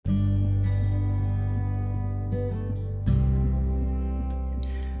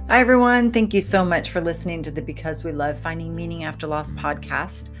Hi, everyone. Thank you so much for listening to the Because We Love Finding Meaning After Loss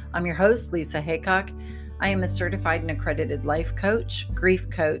podcast. I'm your host, Lisa Haycock. I am a certified and accredited life coach, grief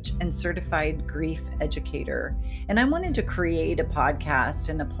coach, and certified grief educator. And I wanted to create a podcast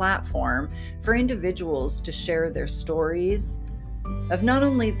and a platform for individuals to share their stories of not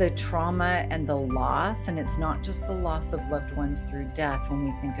only the trauma and the loss, and it's not just the loss of loved ones through death when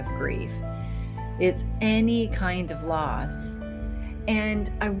we think of grief, it's any kind of loss. And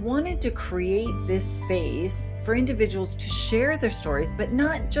I wanted to create this space for individuals to share their stories, but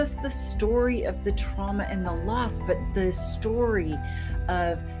not just the story of the trauma and the loss, but the story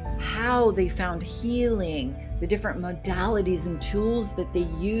of how they found healing, the different modalities and tools that they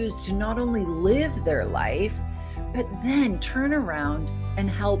use to not only live their life, but then turn around and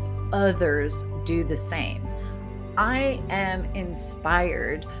help others do the same. I am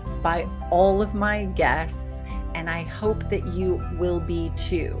inspired by all of my guests, and I hope that you will be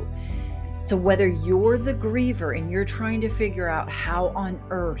too. So whether you're the griever and you're trying to figure out how on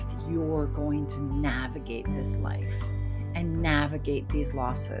earth you're going to navigate this life and navigate these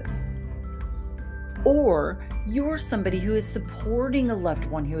losses, or you're somebody who is supporting a loved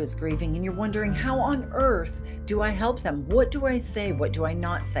one who is grieving and you're wondering, how on earth do I help them? What do I say? What do I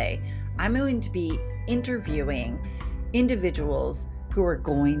not say? I'm going to be interviewing individuals who are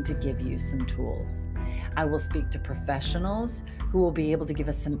going to give you some tools. I will speak to professionals who will be able to give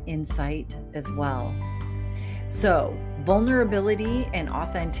us some insight as well. So, vulnerability and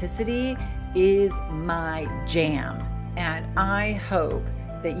authenticity is my jam, and I hope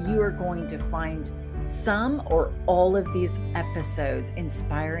that you are going to find some or all of these episodes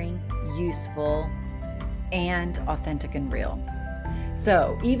inspiring, useful, and authentic and real.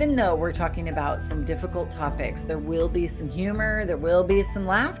 So even though we're talking about some difficult topics, there will be some humor, there will be some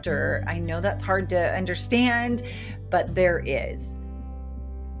laughter. I know that's hard to understand, but there is.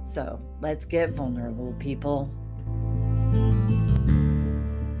 So let's get vulnerable, people.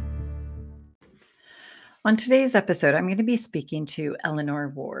 On today's episode, I'm going to be speaking to Eleanor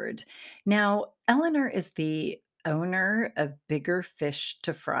Ward. Now, Eleanor is the owner of Bigger Fish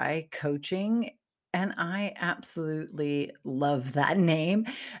to Fry Coaching, and I absolutely love that name.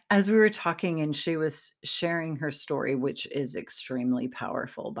 As we were talking and she was sharing her story, which is extremely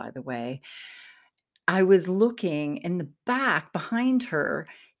powerful, by the way, I was looking in the back behind her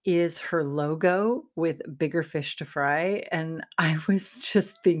is her logo with Bigger Fish to Fry. And I was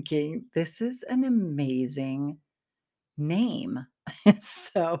just thinking, this is an amazing name.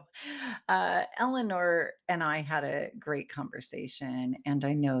 So, Eleanor and I had a great conversation, and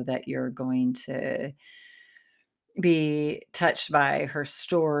I know that you're going to be touched by her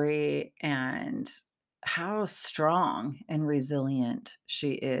story and how strong and resilient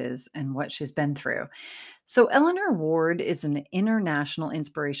she is and what she's been through. So, Eleanor Ward is an international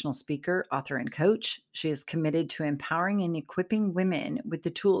inspirational speaker, author, and coach. She is committed to empowering and equipping women with the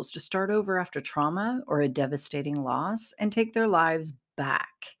tools to start over after trauma or a devastating loss and take their lives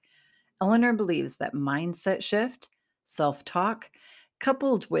back. Eleanor believes that mindset shift, self talk,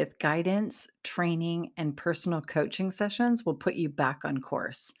 coupled with guidance, training, and personal coaching sessions will put you back on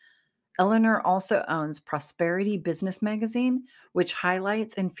course. Eleanor also owns Prosperity Business Magazine, which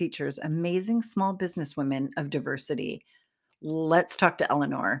highlights and features amazing small businesswomen of diversity. Let's talk to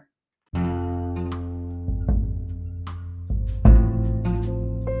Eleanor.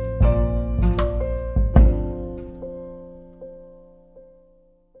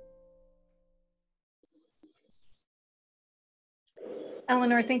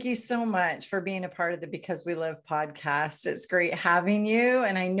 Eleanor, thank you so much for being a part of the Because We Live podcast. It's great having you.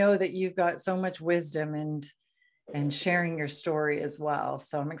 And I know that you've got so much wisdom and sharing your story as well.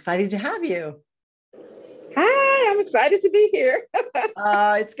 So I'm excited to have you. Hi, I'm excited to be here.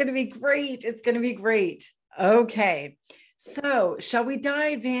 It's going to be great. It's going to be great. Okay. So, shall we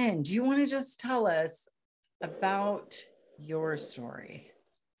dive in? Do you want to just tell us about your story?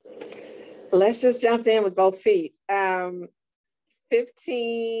 Let's just jump in with both feet.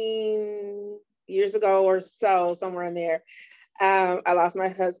 15 years ago or so, somewhere in there, I lost my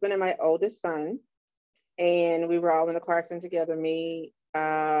husband and my oldest son, and we were all in a car accident together. Me,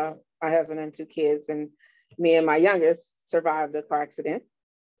 my husband, and two kids, and me and my youngest survived the car accident.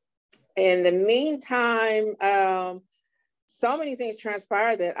 In the meantime, so many things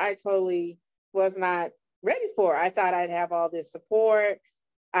transpired that I totally was not ready for. I thought I'd have all this support.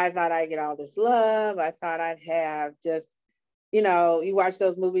 I thought I'd get all this love. I thought I'd have just, you watch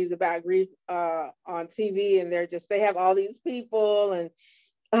those movies about grief on TV, and they have all these people, and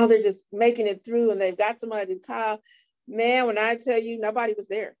they're just making it through, and they've got somebody to call. Man, when I tell you, nobody was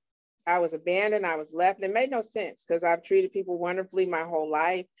there. I was abandoned. I was left. And it made no sense because I've treated people wonderfully my whole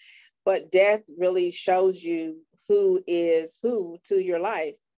life. But death really shows you who is who to your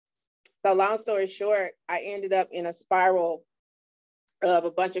life. So long story short, I ended up in a spiral of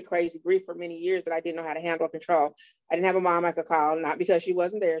a bunch of crazy grief for many years that I didn't know how to handle or control. I didn't have a mom I could call, not because she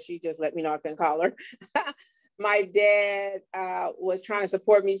wasn't there. She just let me know I couldn't call her. My dad was trying to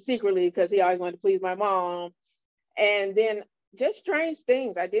support me secretly because he always wanted to please my mom. And then just strange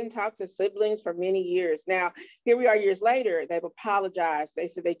things. I didn't talk to siblings for many years. Now, here we are years later, they've apologized. They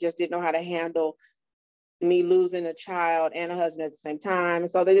said they just didn't know how to handle me losing a child and a husband at the same time.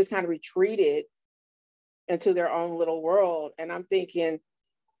 And so they just kind of retreated into their own little world. And I'm thinking,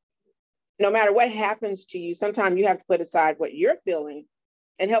 no matter what happens to you, sometimes you have to put aside what you're feeling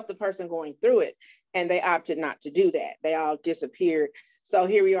and help the person going through it. And they opted not to do that. They all disappeared. So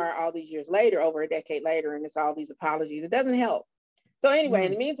here we are all these years later, over a decade later, and it's all these apologies. It doesn't help. So anyway,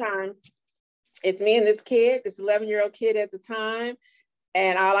 in the meantime, it's me and this kid, this 11-year-old kid at the time.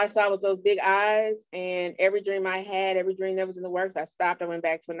 And all I saw was those big eyes, and every dream I had, every dream that was in the works, I stopped. I went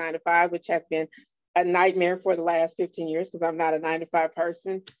back to a 9-to-5, which has been a nightmare for the last 15 years because I'm not a 9-to-5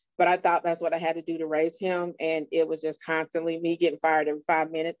 person. But I thought that's what I had to do to raise him. And it was just constantly me getting fired every 5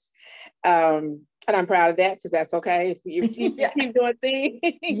 minutes. And I'm proud of that because that's okay. If you keep doing things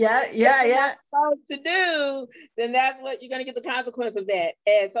supposed to do, then that's what you're going to get the consequence of that.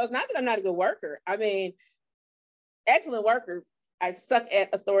 And so it's not that I'm not a good worker. I mean, excellent worker. I suck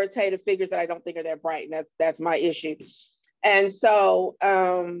at authoritative figures that I don't think are that bright. And that's my issue. And so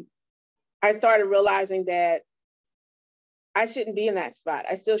I started realizing that I shouldn't be in that spot.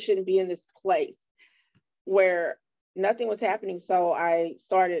 I still shouldn't be in this place where nothing was happening. So I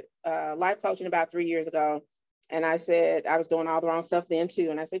started life coaching about 3 years ago. And I said, I was doing all the wrong stuff then too.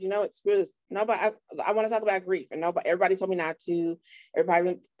 And I said, you know, it's screw this. Nobody, I want to talk about grief. And everybody told me not to.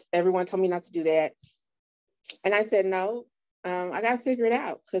 Everyone told me not to do that. And I said, no, I got to figure it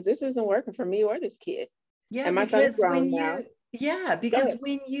out because this isn't working for me or this kid. Yeah, and my son's grown now. Because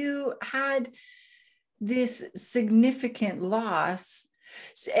when you had this significant loss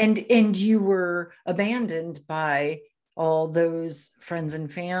and you were abandoned by all those friends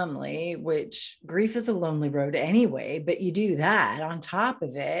and family, which grief is a lonely road anyway, but you do that on top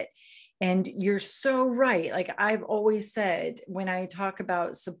of it. And you're so right. Like I've always said, when I talk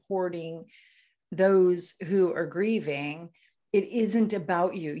about supporting those who are grieving, it isn't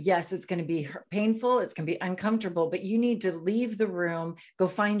about you. Yes, it's going to be painful. It's going to be uncomfortable, but you need to leave the room, go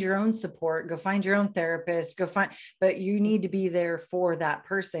find your own support, go find your own therapist, but you need to be there for that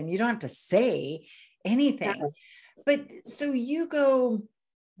person. You don't have to say anything. But so you go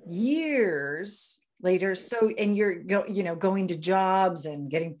years later. So, and you're going to jobs and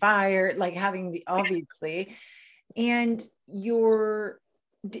getting fired, like having obviously, and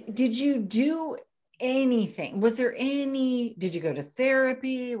did you do anything? Did you go to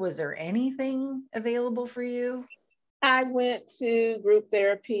therapy? Was there anything available for you? I went to group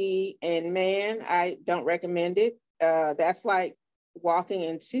therapy, and man, I don't recommend it. That's like walking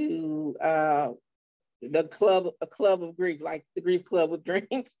into a club of grief, like the grief club with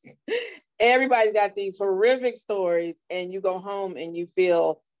drinks. Everybody's got these horrific stories, and you go home and you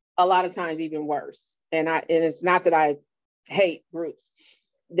feel a lot of times even worse. And it's not that I hate groups.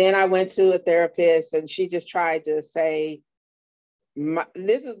 Then I went to a therapist, and she just tried to say,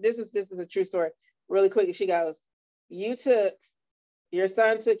 this is a true story. Really quick, she goes, your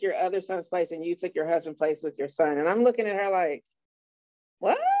son took your other son's place, and you took your husband's place with your son. And I'm looking at her like,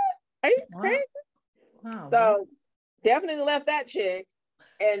 what? Are you crazy? Wow. So definitely left that chick.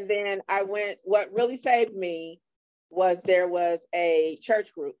 And then what really saved me was there was a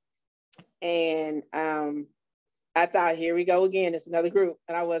church group. And I thought, here we go again. It's another group.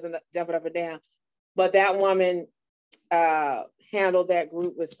 And I wasn't jumping up and down. But that woman handled that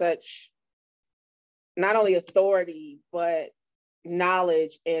group with such not only authority, but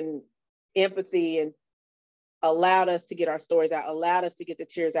knowledge and empathy, and allowed us to get our stories out, allowed us to get the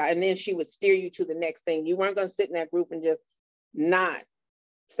tears out. And then she would steer you to the next thing. You weren't going to sit in that group and just not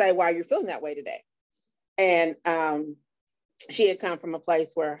say why you're feeling that way today. And she had come from a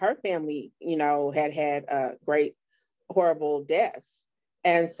place where her family, had great, horrible deaths.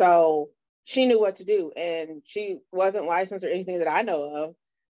 And so she knew what to do. And she wasn't licensed or anything that I know of,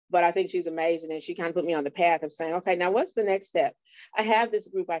 but I think she's amazing. And she kind of put me on the path of saying, okay, now what's the next step? I have this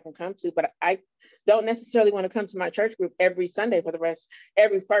group I can come to, but I don't necessarily want to come to my church group every first Sunday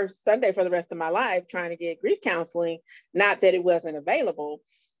for the rest of my life, trying to get grief counseling. Not that it wasn't available.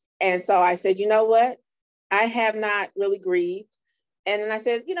 And so I said, you know what? I have not really grieved. And then I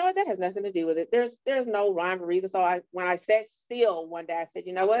said, you know what? That has nothing to do with it. There's no rhyme or reason. So when I sat still one day, I said,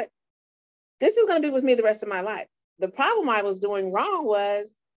 you know what? this is going to be with me the rest of my life. The problem I was doing wrong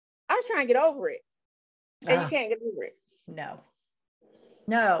was I was trying to get over it. And you can't get over it.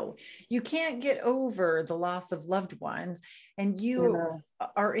 No, you can't get over the loss of loved ones. And you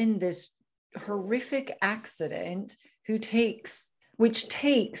are in this horrific accident which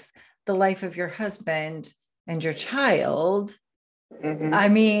takes the life of your husband and your child. Mm-hmm. I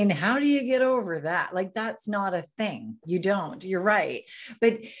mean, how do you get over that? Like, that's not a thing. You don't. You're right.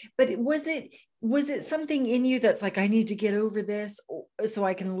 But was it something in you that's like, I need to get over this so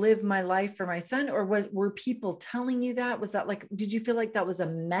I can live my life for my son? Or were people telling you that? Was that like, did you feel like that was a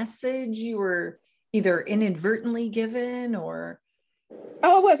message you were either inadvertently given or?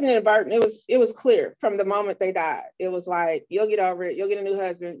 Oh, it wasn't inadvertent. It was clear from the moment they died. It was like, you'll get over it. You'll get a new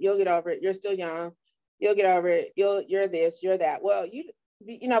husband. You'll get over it. You're still young. You'll get over it. You're this, you're that. Well,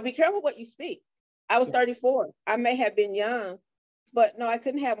 be careful what you speak. I was 34. I may have been young, but no, I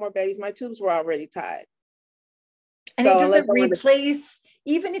couldn't have more babies. My tubes were already tied. And so it doesn't replace,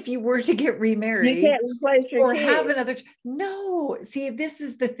 even if you were to get remarried, you can't replace your or kid. have another. No, see, this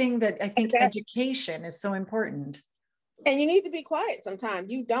is the thing that I think education is so important. And you need to be quiet sometimes.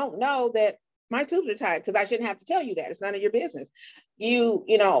 You don't know that my tubes are tied because I shouldn't have to tell you that. It's none of your business.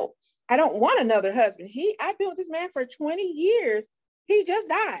 I don't want another husband. I've been with this man for 20 years. He just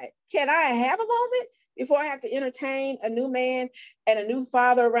died. Can I have a moment before I have to entertain a new man and a new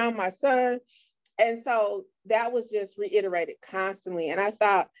father around my son? And so that was just reiterated constantly. And I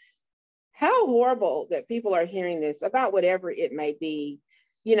thought, how horrible that people are hearing this about whatever it may be,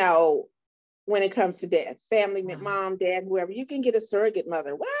 when it comes to death, family, mom, dad, whoever. You can get a surrogate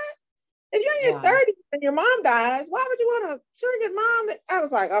mother. What? If you're in your 30s and your mom dies, why would you want a surrogate mom? I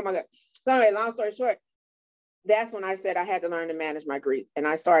was like, oh my God. So anyway, long story short, that's when I said I had to learn to manage my grief. And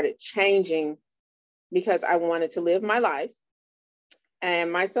I started changing because I wanted to live my life.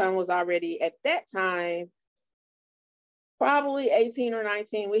 And my son was already at that time, probably 18 or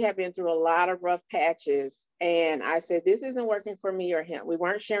 19. We had been through a lot of rough patches. And I said, this isn't working for me or him. We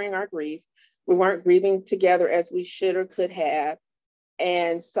weren't sharing our grief. We weren't grieving together as we should or could have.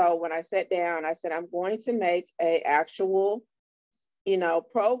 And so when I sat down, I said, I'm going to make an actual,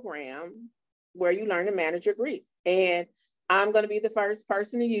 program where you learn to manage your grief. And I'm going to be the first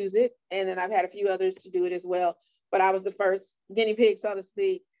person to use it. And then I've had a few others to do it as well. But I was the first guinea pig, so to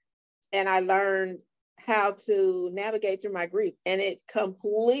speak. And I learned how to navigate through my grief. And it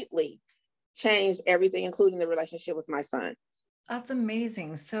completely changed everything, including the relationship with my son. That's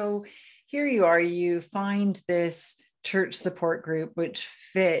amazing. So here you are, you find this church support group which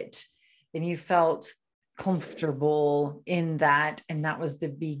fit, and you felt comfortable in that. And that was the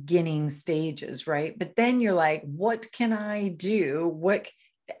beginning stages, right? But then you're like, what can I do?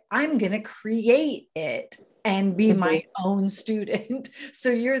 I'm going to create it and be my own student. So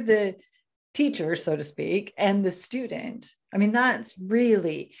you're the teacher, so to speak, and the student. I mean, that's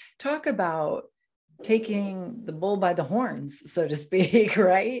really, talk about taking the bull by the horns, so to speak,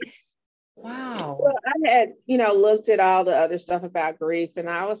 right? Wow. Well, I had, looked at all the other stuff about grief, and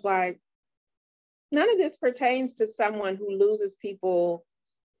I was like, none of this pertains to someone who loses people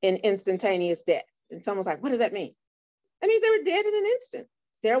in instantaneous death. And someone's like, what does that mean? I mean, they were dead in an instant.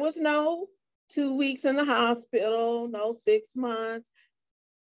 There was no 2 weeks in the hospital, no 6 months.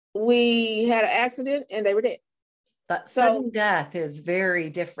 We had an accident and they were dead. But sudden death is very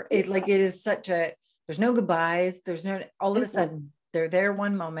different. It is there's no goodbyes. There's no, all of a sudden they're there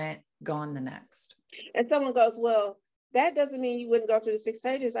one moment, gone the next. And someone goes, well, that doesn't mean you wouldn't go through the 6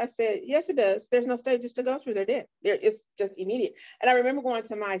 stages. I said, yes, it does. There's no stages to go through. They're dead. It's just immediate. And I remember going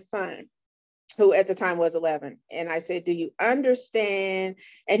to my son, who at the time was 11. And I said, do you understand?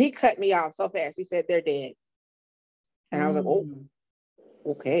 And he cut me off so fast. He said, they're dead. And I was like, oh,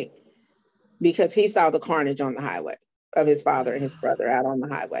 okay. Because he saw the carnage on the highway of his father and his brother out on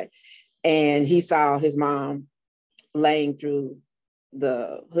the highway. And he saw his mom laying through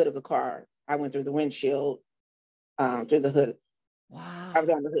the hood of the car. I went through the windshield, through the hood. Wow. I was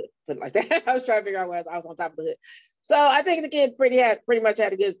on the hood, put it like that. I was trying to figure out where I was on top of the hood. So I think the kid pretty much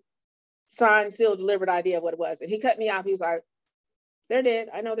had a good signed, sealed, delivered idea of what it was. And he cut me off. He was like, they're dead.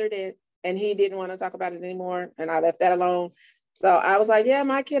 I know they're dead. And he didn't want to talk about it anymore. And I left that alone. So I was like, yeah,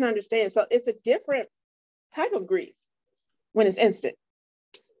 my kid understands. So it's a different type of grief when it's instant.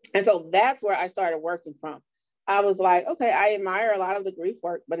 And so that's where I started working from. I was like, okay, I admire a lot of the grief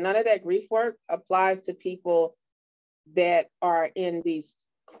work, but none of that grief work applies to people that are in these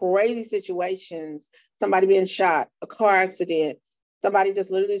crazy situations, somebody being shot, a car accident, somebody just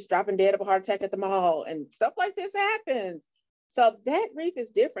literally just dropping dead of a heart attack at the mall, and stuff like this happens. So that grief is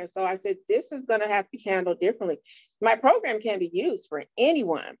different. So I said, this is going to have to be handled differently. My program can be used for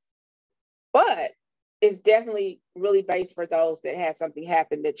anyone but it's definitely really based for those that had something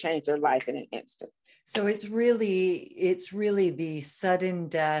happen that changed their life in an instant. So it's really the sudden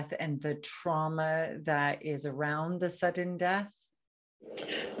death and the trauma that is around the sudden death.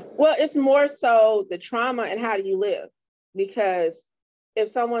 Well, it's more so the trauma and how do you live? Because if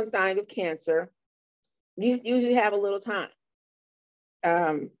someone's dying of cancer, you usually have a little time.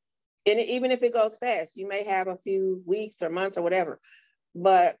 And even if it goes fast, you may have a few weeks or months or whatever,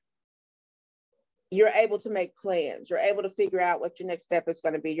 but you're able to make plans. You're able to figure out what your next step is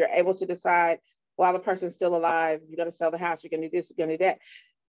going to be. You're able to decide while the person's still alive, you're going to sell the house, you're going to do this, you're going to do that.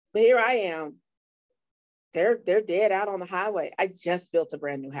 But here I am. They're dead out on the highway. I just built a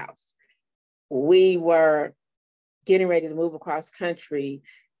brand new house. We were getting ready to move across country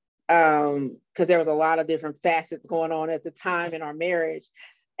because there was a lot of different facets going on at the time in our marriage.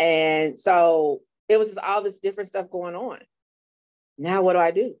 And so it was just all this different stuff going on. Now, what do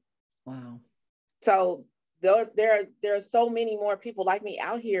I do? Wow. So there are so many more people like me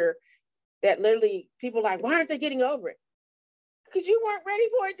out here that literally people are like, why aren't they getting over it? Because you weren't ready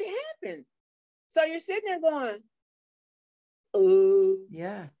for it to happen. So you're sitting there going, ooh.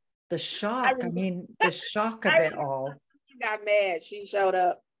 Yeah. The shock. The shock of it all. My sister got mad. She showed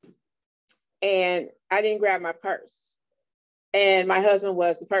up and I didn't grab my purse. And my husband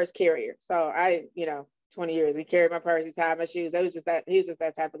was the purse carrier. So 20 years, he carried my purse, he tied my shoes. He was just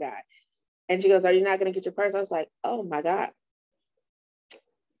that type of guy. And she goes, are you not going to get your purse? I was like, oh my God.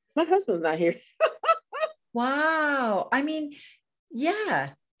 My husband's not here. Wow. Yeah.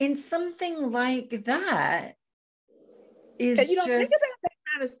 In something like that is you don't just, think about that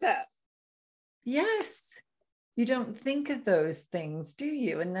kind of stuff. Yes. You don't think of those things, do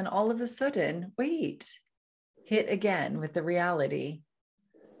you? And then all of a sudden, wait, hit again with the reality.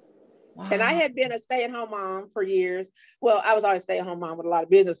 Wow. And I had been a stay-at-home mom for years. Well, I was always a stay-at-home mom with a lot of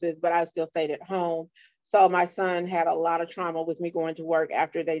businesses, but I still stayed at home. So my son had a lot of trauma with me going to work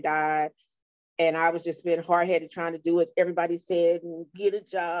after they died. And I was just being hard-headed, trying to do what everybody said and get a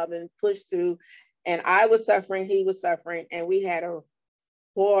job and push through. And I was suffering, he was suffering, and we had a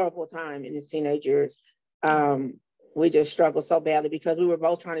horrible time in his teenage years. We just struggled so badly because we were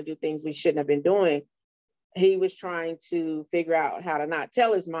both trying to do things we shouldn't have been doing. He was trying to figure out how to not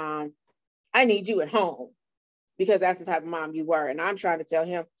tell his mom, I need you at home, because that's the type of mom you were. And I'm trying to tell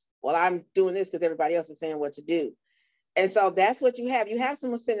him, well, I'm doing this because everybody else is saying what to do. And so that's what you have. You have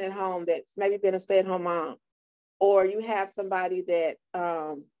someone sitting at home that's maybe been a stay-at-home mom, or you have somebody that,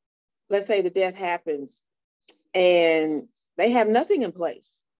 let's say the death happens and they have nothing in place.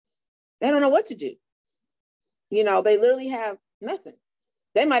 They don't know what to do. They literally have nothing.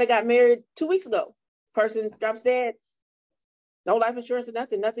 They might've got married 2 weeks ago. Person drops dead, no life insurance or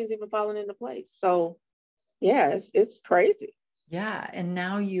nothing. Nothing's even falling into place. So yeah, it's crazy. Yeah. And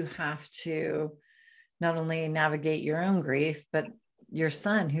now you have to not only navigate your own grief, but your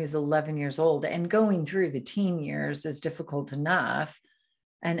son who's 11 years old and going through the teen years is difficult enough,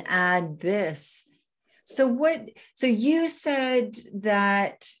 and add this. So you said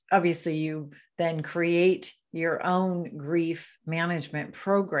that obviously you then create your own grief management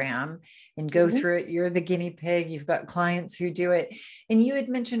program and go through it. You're the guinea pig. You've got clients who do it. And you had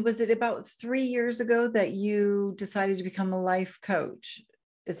mentioned, was it about 3 years ago that you decided to become a life coach?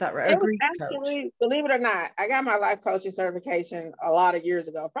 Is that right? It was actually, believe it or not, I got my life coaching certification a lot of years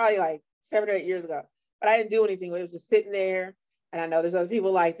ago, probably like 7 or 8 years ago, but I didn't do anything. It was just sitting there. And I know there's other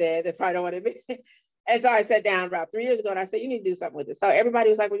people like that probably don't want to admit it. And so I sat down about 3 years ago and I said, you need to do something with this. So everybody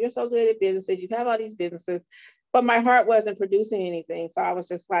was like, well, you're so good at businesses. You have all these businesses, but my heart wasn't producing anything. So I was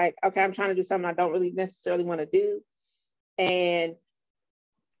just like, okay, I'm trying to do something I don't really necessarily want to do. And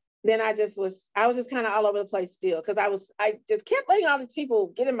then I was just kind of all over the place still, because I just kept letting all these people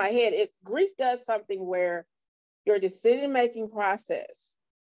get in my head. Grief does something where your decision-making process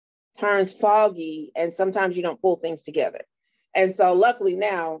turns foggy and sometimes you don't pull things together. And so luckily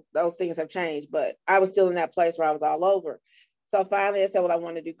now those things have changed, but I was still in that place where I was all over. So finally I said, well, I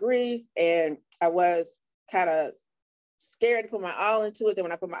want to do grief. And I was kind of scared to put my all into it. Then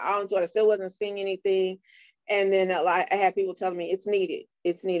when I put my all into it, I still wasn't seeing anything. And then I had people telling me it's needed.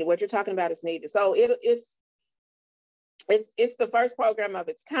 It's needed. What you're talking about is needed. So it's the first program of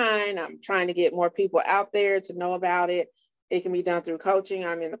its kind. I'm trying to get more people out there to know about it. It can be done through coaching.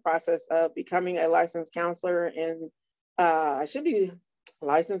 I'm in the process of becoming a licensed counselor, and I should be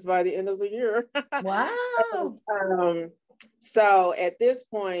licensed by the end of the year. Wow. So at this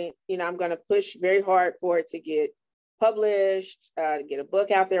point, I'm going to push very hard for it to get published, get a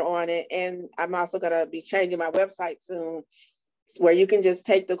book out there on it. And I'm also going to be changing my website soon, where you can just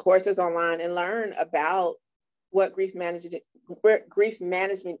take the courses online and learn about what grief management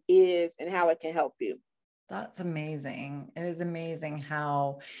is and how it can help you. That's amazing. It is amazing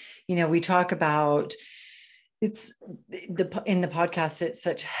how, we talk about in the podcast, it's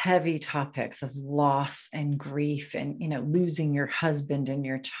such heavy topics of loss and grief and, losing your husband and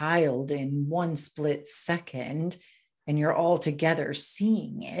your child in one split second, and you're all together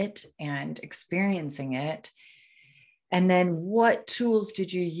seeing it and experiencing it. And then what tools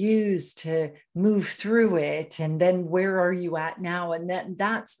did you use to move through it? And then where are you at now? And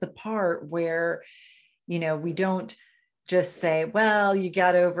that's the part where, we don't just say, well, you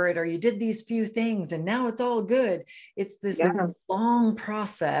got over it, or you did these few things and now it's all good. It's this long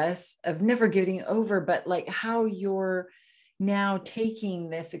process of never getting over, but like how you're now taking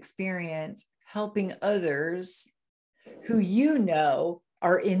this experience, helping others who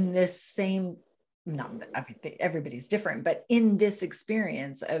are in this same, everybody's different, but in this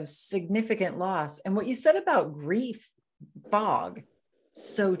experience of significant loss. And what you said about grief fog,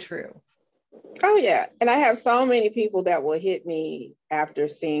 so true. Oh, yeah. And I have so many people that will hit me after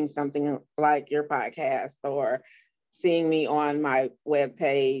seeing something like your podcast or seeing me on my web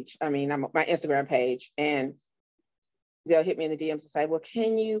page. I'm my Instagram page, and they'll hit me in the DMs and say, well,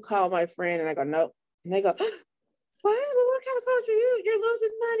 can you call my friend? And I go, nope. And they go, what kind of coach are you? You're losing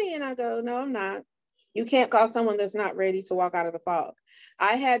money. And I go, no, I'm not. You can't call someone that's not ready to walk out of the fog.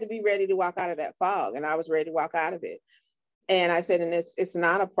 I had to be ready to walk out of that fog, and I was ready to walk out of it. And I said, and it's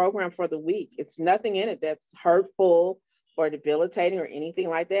not a program for the weak. It's nothing in it that's hurtful or debilitating or anything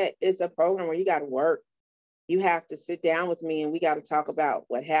like that. It's a program where you got to work. You have to sit down with me and we got to talk about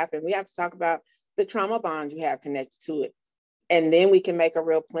what happened. We have to talk about the trauma bond you have connected to it. And then we can make a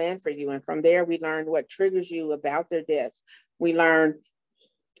real plan for you. And from there, we learn what triggers you about their deaths. We learn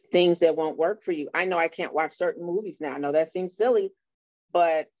things that won't work for you. I know I can't watch certain movies now. I know that seems silly,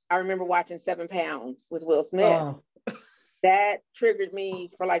 but I remember watching 7 Pounds with Will Smith. Oh. That triggered me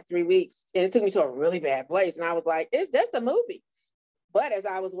for like 3 weeks, and it took me to a really bad place. And I was like, it's just a movie. But as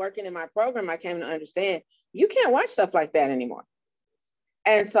I was working in my program, I came to understand you can't watch stuff like that anymore.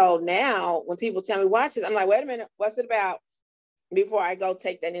 And so now when people tell me watch it, I'm like, wait a minute, what's it about? Before I go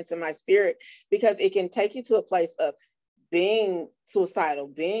take that into my spirit, because it can take you to a place of being suicidal,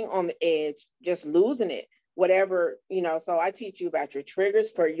 being on the edge, just losing it, whatever, So I teach you about your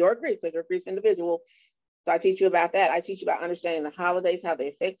triggers for your grief, because your grief's individual. So I teach you about that. I teach you about understanding the holidays, how they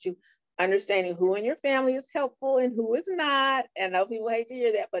affect you, understanding who in your family is helpful and who is not. And I know people hate to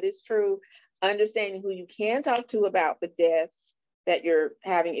hear that, but it's true. Understanding who you can talk to about the deaths that you're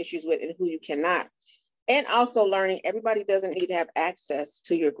having issues with and who you cannot. And also learning everybody doesn't need to have access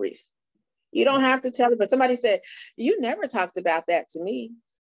to your grief. You don't have to tell them, but somebody said, you never talked about that to me.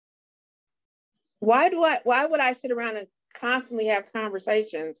 Why would I sit around and constantly have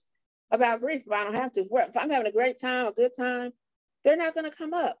conversations about grief if I don't have to? If I'm having a great time, a good time, they're not going to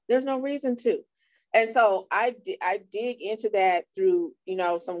come up. There's no reason to. And so I dig into that through,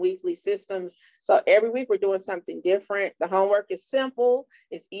 some weekly systems. So every week we're doing something different. The homework is simple.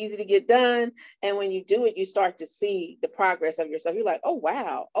 It's easy to get done. And when you do it, you start to see the progress of yourself. You're like, oh,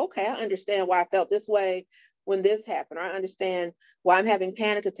 wow. Okay. I understand why I felt this way when this happened. Or I understand why I'm having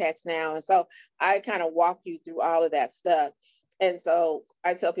panic attacks now. And so I kind of walk you through all of that stuff. And so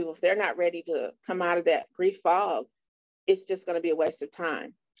I tell people, if they're not ready to come out of that grief fog, it's just going to be a waste of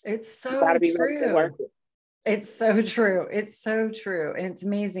time. It's so true. It's so true. It's so true. And it's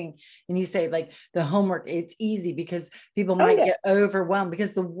amazing. And you say like the homework, it's easy because people might get overwhelmed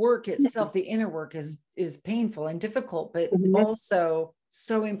because the work itself, the inner work is painful and difficult, but also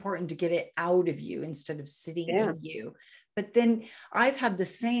so important to get it out of you instead of sitting in you. But then I've had the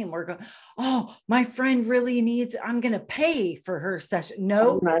same where go, oh, my friend really needs, I'm going to pay for her session.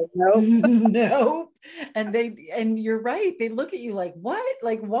 Nope. Nope. And you're right. They look at you like, what?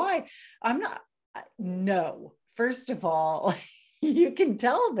 Like, why? I'm not, no. First of all, you can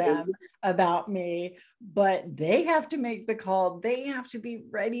tell them about me, but they have to make the call. They have to be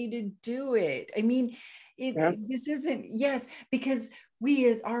ready to do it. I mean, this isn't, because we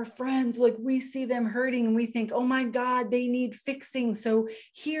as our friends, like we see them hurting and we think, oh my God, they need fixing. So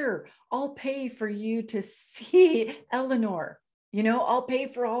here, I'll pay for you to see Eleanor. I'll pay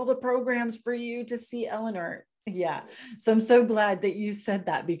for all the programs for you to see Eleanor. Yeah. So I'm so glad that you said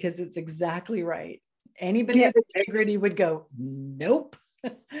that because it's exactly right. Anybody with integrity would go, nope.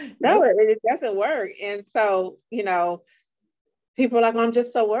 No, it doesn't work. And so, people are like, I'm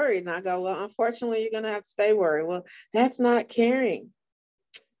just so worried. And I go, well, unfortunately, you're going to have to stay worried. Well, that's not caring.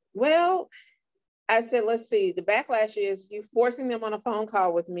 Well, I said, let's see, the backlash is you forcing them on a phone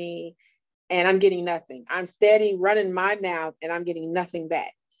call with me and I'm getting nothing. I'm steady running my mouth and I'm getting nothing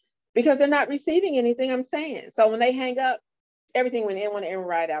back. because they're not receiving anything I'm saying. So when they hang up, everything went in one ear and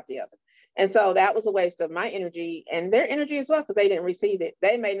right out the other. And so that was a waste of my energy and their energy as well, because they didn't receive it.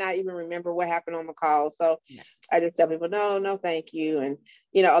 They may not even remember what happened on the call. So I just tell people, no, thank you. And,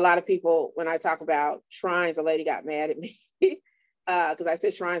 a lot of people, when I talk about shrines, a lady got mad at me because I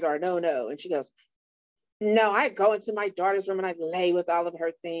said shrines are a no. And she goes, no, I go into my daughter's room and I lay with all of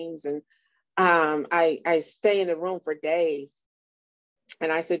her things. And I stay in the room for days.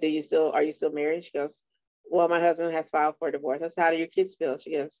 And I said, are you still married? She goes, well, my husband has filed for divorce. I said, how do your kids feel?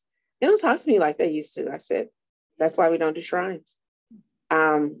 She goes, they don't talk to me like they used to. I said, that's why we don't do shrines.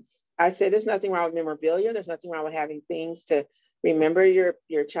 I said, there's nothing wrong with memorabilia. There's nothing wrong with having things to remember your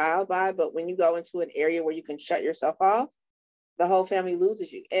child by. But when you go into an area where you can shut yourself off, the whole family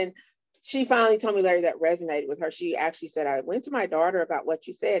loses you. And she finally told me later that resonated with her. She actually said, I went to my daughter about what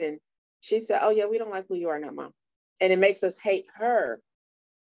you said. And she said, oh, yeah, we don't like who you are now, Mom. And it makes us hate her,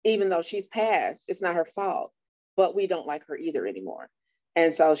 even though she's passed. It's not her fault, but we don't like her either anymore.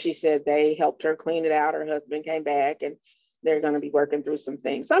 And so she said they helped her clean it out. Her husband came back and they're going to be working through some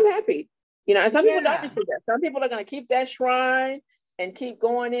things. So I'm happy, and some people don't receive that. Some people are going to keep that shrine and keep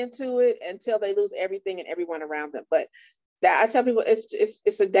going into it until they lose everything and everyone around them. But that I tell people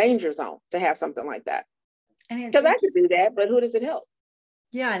it's a danger zone to have something like that. Because I could do that, but who does it help?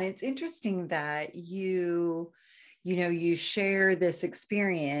 Yeah. And it's interesting that you share this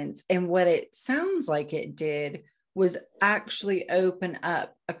experience, and what it sounds like it did was actually open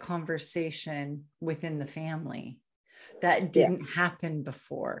up a conversation within the family that didn't happen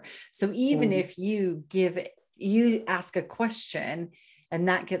before. So even if you ask a question and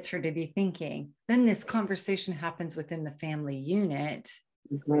that gets her to be thinking, then this conversation happens within the family unit.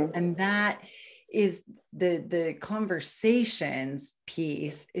 And that is the conversations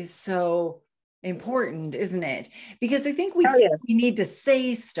piece is so important, isn't it? Because I think we need to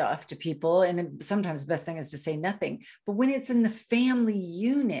say stuff to people, and sometimes the best thing is to say nothing. But when it's in the family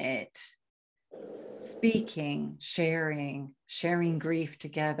unit, speaking, sharing grief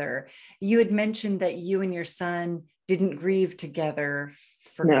together. You had mentioned that you and your son didn't grieve together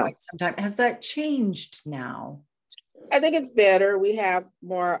for quite some time. Has that changed now? I think it's better. We have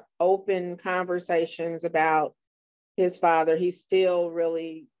more open conversations about his father. He's still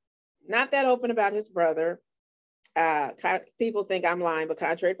really not that open about his brother. People think I'm lying, but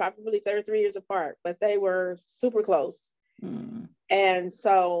contrary to popular belief, they were 3 years apart, but they were super close. And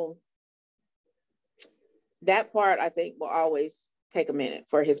so that part, I think, will always take a minute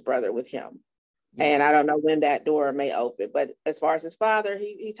for his brother with him. And I don't know when that door may open, but as far as his father,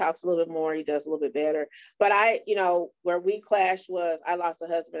 he talks a little bit more, he does a little bit better. But where we clashed was I lost a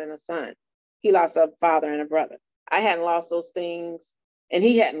husband and a son. He lost a father and a brother. I hadn't lost those things and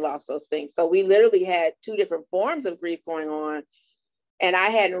he hadn't lost those things. So we literally had two different forms of grief going on. And I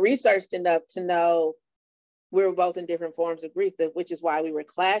hadn't researched enough to know we were both in different forms of grief, which is why we were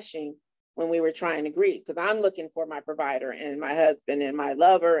clashing when we were trying to grieve, because I'm looking for my provider and my husband and my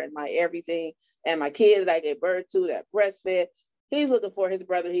lover and my everything and my kid that I gave birth to, that breastfed. He's looking for his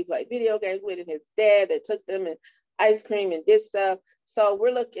brother he played video games with and his dad that took them and ice cream and this stuff. So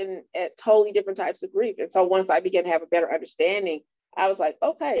we're looking at totally different types of grief. And so once I began to have a better understanding, I was like,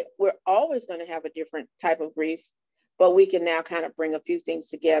 okay, we're always going to have a different type of grief, but we can now kind of bring a few things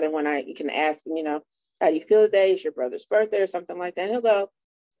together. When you can ask him, how do you feel today? It's your brother's birthday or something like that. And he'll go,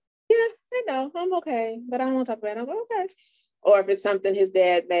 yeah, I know, I'm okay, but I don't want to talk about it. I'll go, okay. Or if it's something his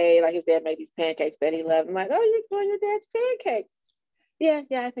dad made, like his dad made these pancakes that he loved. I'm like, oh, you're doing your dad's pancakes. Yeah,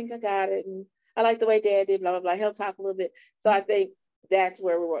 I think I got it. And I like the way dad did, blah, blah, blah. He'll talk a little bit. So I think that's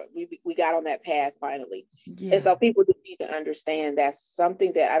where we got on that path finally. Yeah. And so people do need to understand that's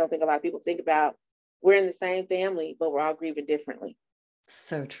something that I don't think a lot of people think about. We're in the same family, but we're all grieving differently.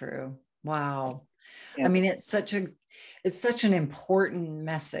 So true. Wow. Yeah. I mean, it's such an important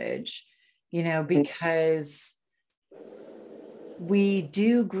message, because we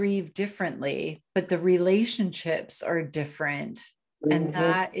do grieve differently, but the relationships are different. And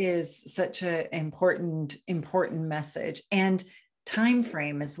that is such an important message, and time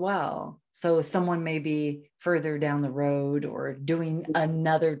frame as well. So someone may be further down the road or doing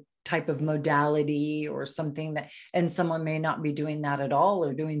another type of modality or something and someone may not be doing that at all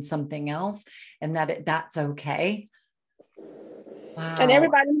or doing something else, and that's okay. Wow. And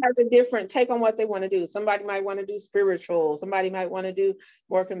everybody has a different take on what they want to do. Somebody might want to do spiritual. Somebody might want to do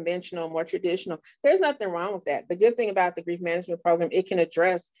more conventional, more traditional. There's nothing wrong with that. The good thing about the grief management program, it can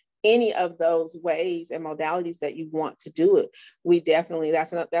address any of those ways and modalities that you want to do it. We definitely,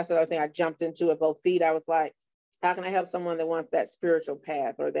 that's another thing I jumped into at both feet. I was like, How can I help someone that wants that spiritual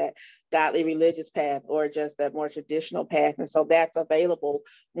path or that godly religious path or just that more traditional path? And so that's available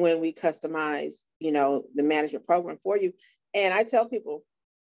when we customize, the management program for you. And I tell people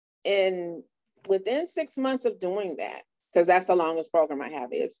within 6 months of doing that, because that's the longest program I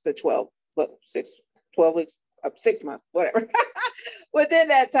have, is the 12 weeks, 6 months, whatever. Within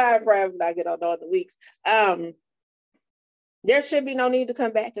that time frame, I don't know the weeks, there should be no need to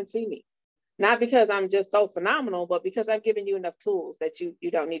come back and see me. Not because I'm just so phenomenal, but because I've given you enough tools that you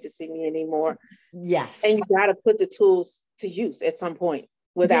don't need to see me anymore. Yes. And you got to put the tools to use at some point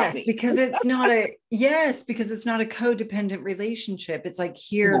without me. Because it's not a codependent relationship. It's like,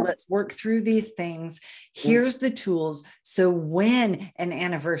 here, let's work through these things. Here's the tools. So when an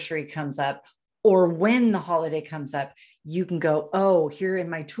anniversary comes up or when the holiday comes up, you can go, oh, here in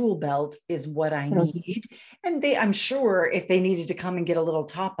my tool belt is what I need. And I'm sure if they needed to come and get a little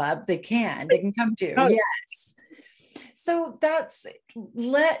top up, they can come to. Yes. So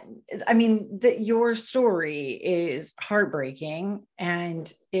your story is heartbreaking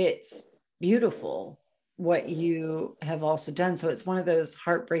and it's beautiful what you have also done. So it's one of those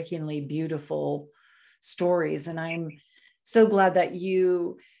heartbreakingly beautiful stories. And I'm so glad that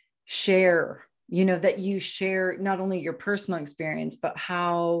you share not only your personal experience, but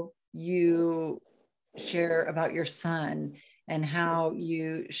how you share about your son and how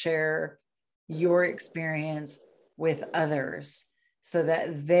you share your experience with others so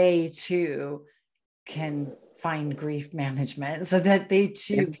that they too can find grief management, so that they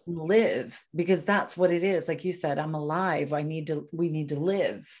too can live, because that's what it is. Like you said, I'm alive. We need to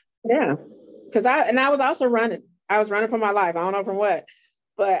live. Yeah. Because I was also running. I was running for my life. I don't know from what,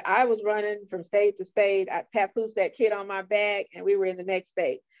 but I was running from state to state. I papoosed that kid on my back and we were in the next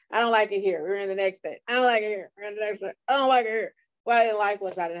state. I don't like it here. We're in the next state. I don't like it here. We're in the next state. I don't like it here. What I didn't like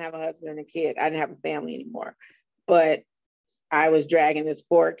was I didn't have a husband and a kid. I didn't have a family anymore. But I was dragging this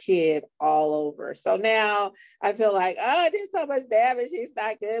poor kid all over. So now I feel like, oh, I did so much damage. She's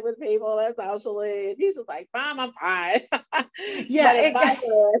not good with people. That's socially. And he's just like, fine, I'm fine. Yeah.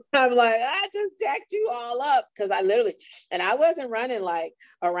 I'm like, I just jacked you all up. Because I wasn't running like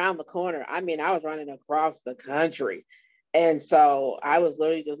around the corner. I mean, I was running across the country. And so I was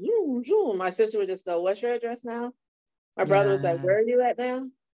literally just, zoom, zoom. My sister would just go, what's your address now? My brother was like, where are you at now?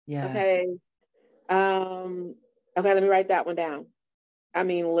 Yeah. Okay. Okay, let me write that one down. I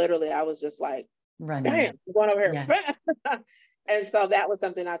mean, literally, I was just like, running. Bam, I'm going over here. Yes. And so that was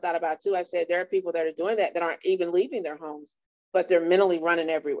something I thought about too. I said, there are people that are doing that aren't even leaving their homes, but they're mentally running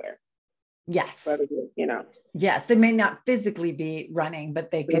everywhere. Yes. Yes, they may not physically be running, but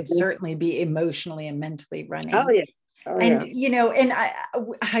they could certainly be emotionally and mentally running. Oh, yeah. And, and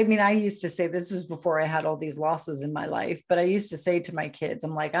I used to say, this was before I had all these losses in my life, but I used to say to my kids,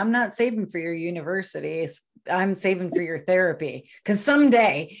 I'm like, I'm not saving for your university. I'm saving for your therapy, because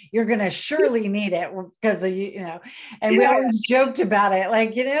someday you're going to surely need it because of, and we always joked about it.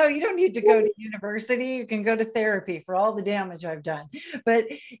 Like, you don't need to go to university. You can go to therapy for all the damage I've done. But,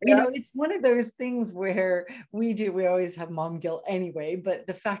 it's one of those things where we always have mom guilt anyway, but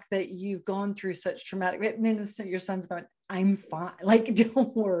the fact that you've gone through such traumatic, and then your son's going, I'm fine. Like,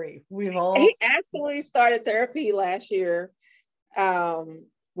 don't worry. He actually started therapy last year.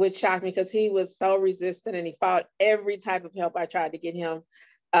 Which shocked me because he was so resistant and he fought every type of help I tried to get him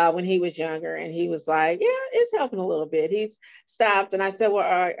when he was younger. And he was like, yeah, it's helping a little bit. He's stopped. And I said,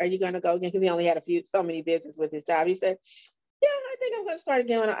 well, are you going to go again? Because he only had so many visits with his job. He said, yeah, I think I'm going to start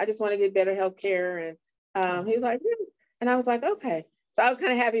again. I just want to get better health care. And he was like, yeah. And I was like, okay. So I was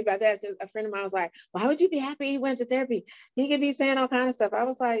kind of happy about that, because a friend of mine was like, why would you be happy he went to therapy? He could be saying all kinds of stuff. I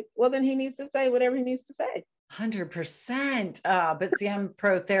was like, well, then he needs to say whatever he needs to say. 100%. But see, I'm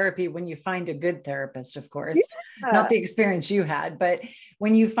pro therapy when you find a good therapist, of course, not the experience you had, but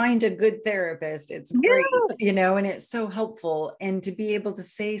when you find a good therapist, it's great, and it's so helpful. And to be able to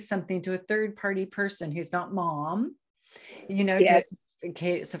say something to a third party person who's not mom, in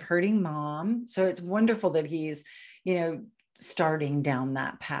case of hurting mom. So it's wonderful that he's, starting down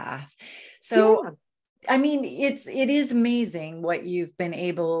that path. So, I mean, it is amazing what you've been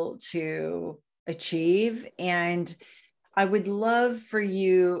able to achieve. And I would love for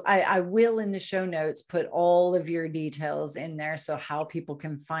you, I will in the show notes put all of your details in there, so how people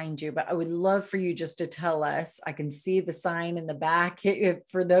can find you, but I would love for you just to tell us. I can see the sign in the back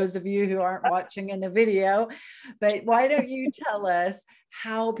for those of you who aren't watching in the video, but why don't you tell us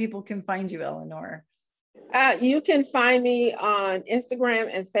how people can find you, Eleanor? You can find me on Instagram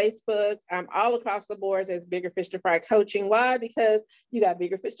and Facebook. I'm all across the boards as Bigger Fish to Fry Coaching. Why? Because you got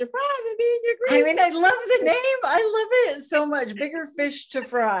bigger fish to fry than me and your I grief. mean, I love the name. I love it so much. Bigger fish to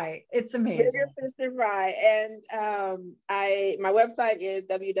fry. It's amazing. Bigger Fish to Fry. And my website is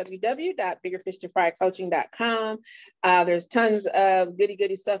www.biggerfishtofrycoaching.com. There's tons of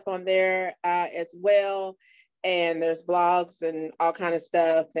goody stuff on there as well. And there's blogs and all kind of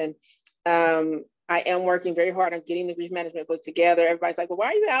stuff. And I am working very hard on getting the grief management book together. Everybody's like, well, why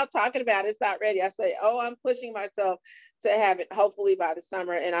are you out talking about it? It's not ready. I say, oh, I'm pushing myself to have it hopefully by the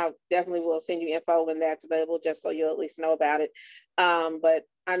summer. And I definitely will send you info when that's available, just so you'll at least know about it. But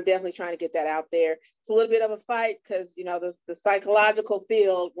I'm definitely trying to get that out there. It's a little bit of a fight because, you know, the psychological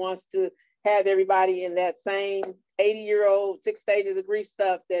field wants to have everybody in that same 80-year-old 6 stages of grief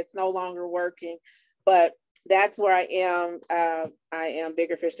stuff that's no longer working. But that's where I am. I am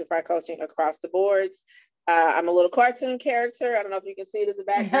Bigger Fish to Fry Coaching across the boards. I'm a little cartoon character. I don't know if you can see it in the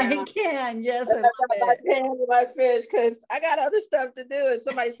background. I can. Yes, I love it. My fish, because I got other stuff to do. And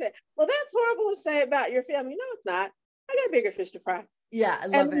somebody said, well, that's horrible to say about your family. No, it's not. I got bigger fish to fry. Yeah, I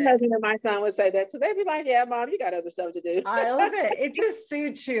love and it. My husband and my son would say that. So they'd be like, yeah, Mom, you got other stuff to do. I love it. It just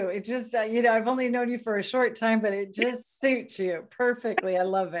suits you. It just, you know, I've only known you for a short time, but it just suits you perfectly. I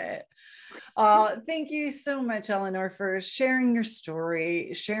love it. Thank you so much, Eleanor, for sharing your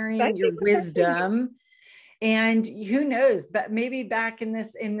story, sharing your wisdom. And who knows, but maybe back in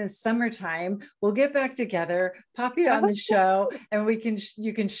this summertime, we'll get back together, pop you on the show, and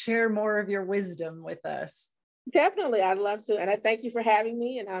you can share more of your wisdom with us. Definitely, I'd love to. And I thank you for having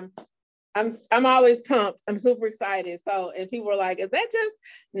me. And I'm always pumped. I'm super excited. So, and people are like, is that just,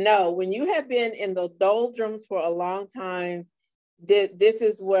 no, when you have been in the doldrums for a long time, this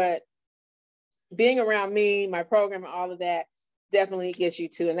is what being around me, my program, and all of that definitely gets you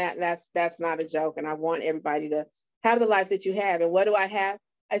to. And that's not a joke. And I want everybody to have the life that you have. And what do I have?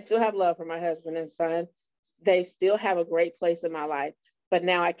 I still have love for my husband and son. They still have a great place in my life, but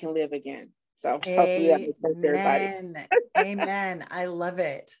now I can live again. So hopefully that makes sense to everybody. Amen. I love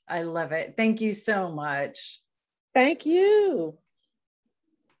it. I love it. Thank you so much. Thank you.